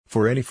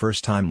For any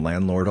first-time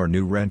landlord or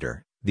new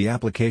renter, the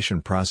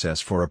application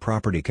process for a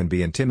property can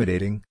be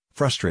intimidating,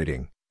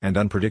 frustrating, and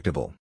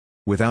unpredictable.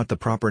 Without the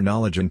proper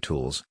knowledge and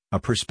tools, a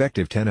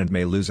prospective tenant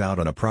may lose out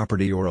on a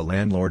property or a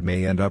landlord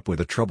may end up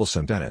with a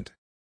troublesome tenant.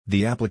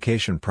 The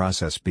application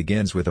process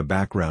begins with a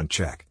background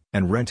check,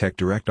 and Rentec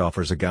Direct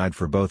offers a guide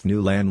for both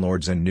new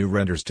landlords and new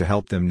renters to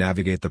help them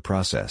navigate the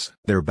process.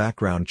 Their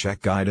background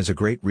check guide is a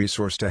great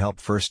resource to help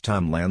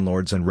first-time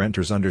landlords and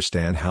renters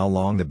understand how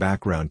long the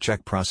background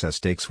check process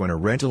takes when a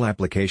rental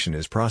application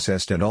is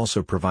processed, and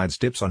also provides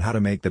tips on how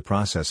to make the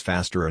process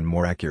faster and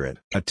more accurate.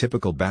 A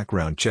typical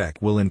background check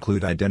will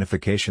include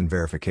identification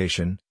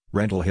verification,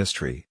 rental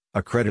history,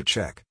 a credit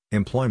check,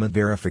 employment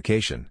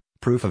verification,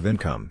 proof of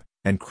income,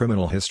 and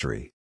criminal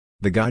history.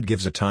 The guide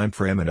gives a time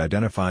frame and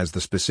identifies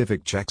the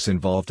specific checks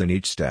involved in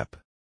each step.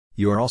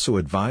 You are also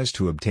advised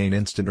to obtain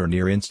instant or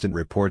near-instant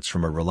reports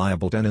from a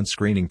reliable tenant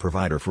screening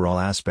provider for all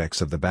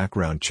aspects of the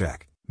background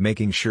check,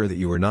 making sure that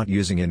you are not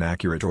using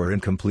inaccurate or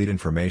incomplete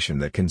information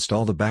that can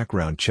stall the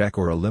background check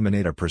or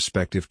eliminate a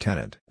prospective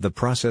tenant. The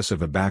process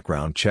of a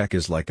background check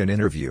is like an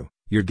interview.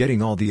 You're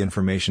getting all the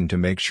information to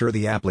make sure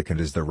the applicant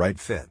is the right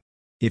fit.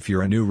 If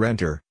you're a new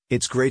renter,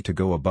 it's great to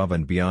go above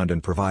and beyond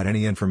and provide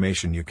any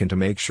information you can to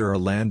make sure a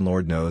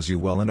landlord knows you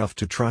well enough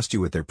to trust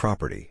you with their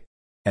property.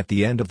 At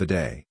the end of the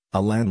day,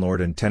 a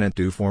landlord and tenant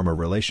do form a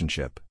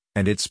relationship,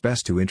 and it's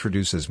best to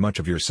introduce as much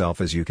of yourself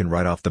as you can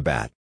right off the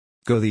bat.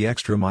 Go the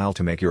extra mile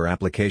to make your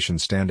application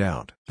stand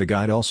out. The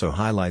guide also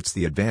highlights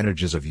the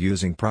advantages of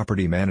using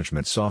property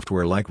management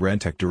software like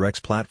Rentec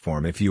Direct's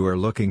platform if you are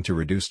looking to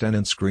reduce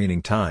tenant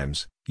screening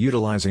times,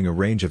 utilizing a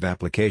range of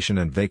application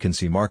and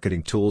vacancy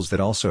marketing tools that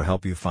also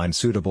help you find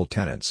suitable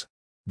tenants.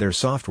 Their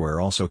software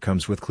also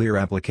comes with clear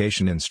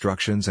application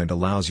instructions and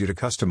allows you to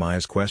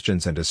customize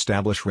questions and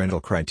establish rental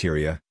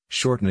criteria,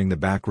 shortening the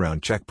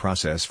background check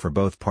process for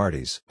both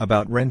parties.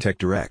 About Rentec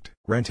Direct.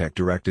 Rentec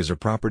Direct is a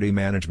property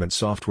management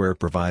software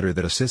provider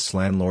that assists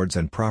landlords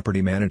and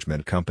property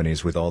management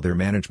companies with all their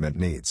management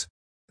needs.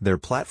 Their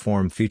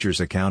platform features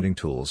accounting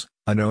tools,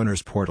 an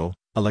owner's portal,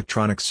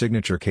 electronic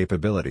signature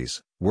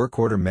capabilities, work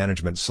order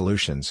management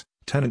solutions,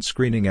 tenant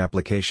screening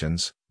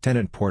applications,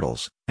 tenant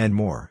portals, and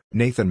more.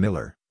 Nathan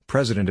Miller,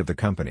 president of the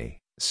company,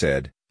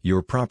 said,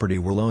 "Your property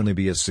will only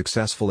be as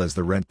successful as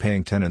the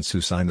rent-paying tenants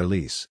who sign the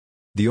lease.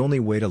 The only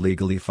way to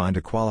legally find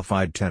a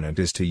qualified tenant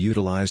is to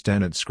utilize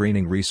tenant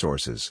screening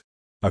resources.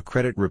 A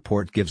credit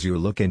report gives you a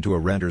look into a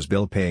renter's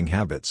bill-paying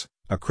habits,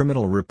 a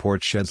criminal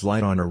report sheds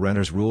light on a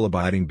renter's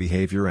rule-abiding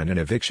behavior, and an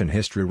eviction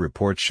history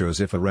report shows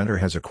if a renter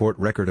has a court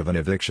record of an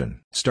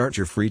eviction." Start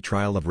your free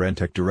trial of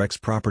Rentec Direct's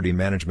property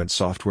management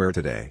software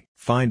today.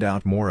 Find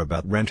out more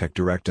about Rentec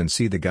Direct and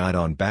see the guide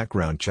on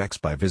background checks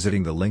by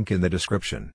visiting the link in the description.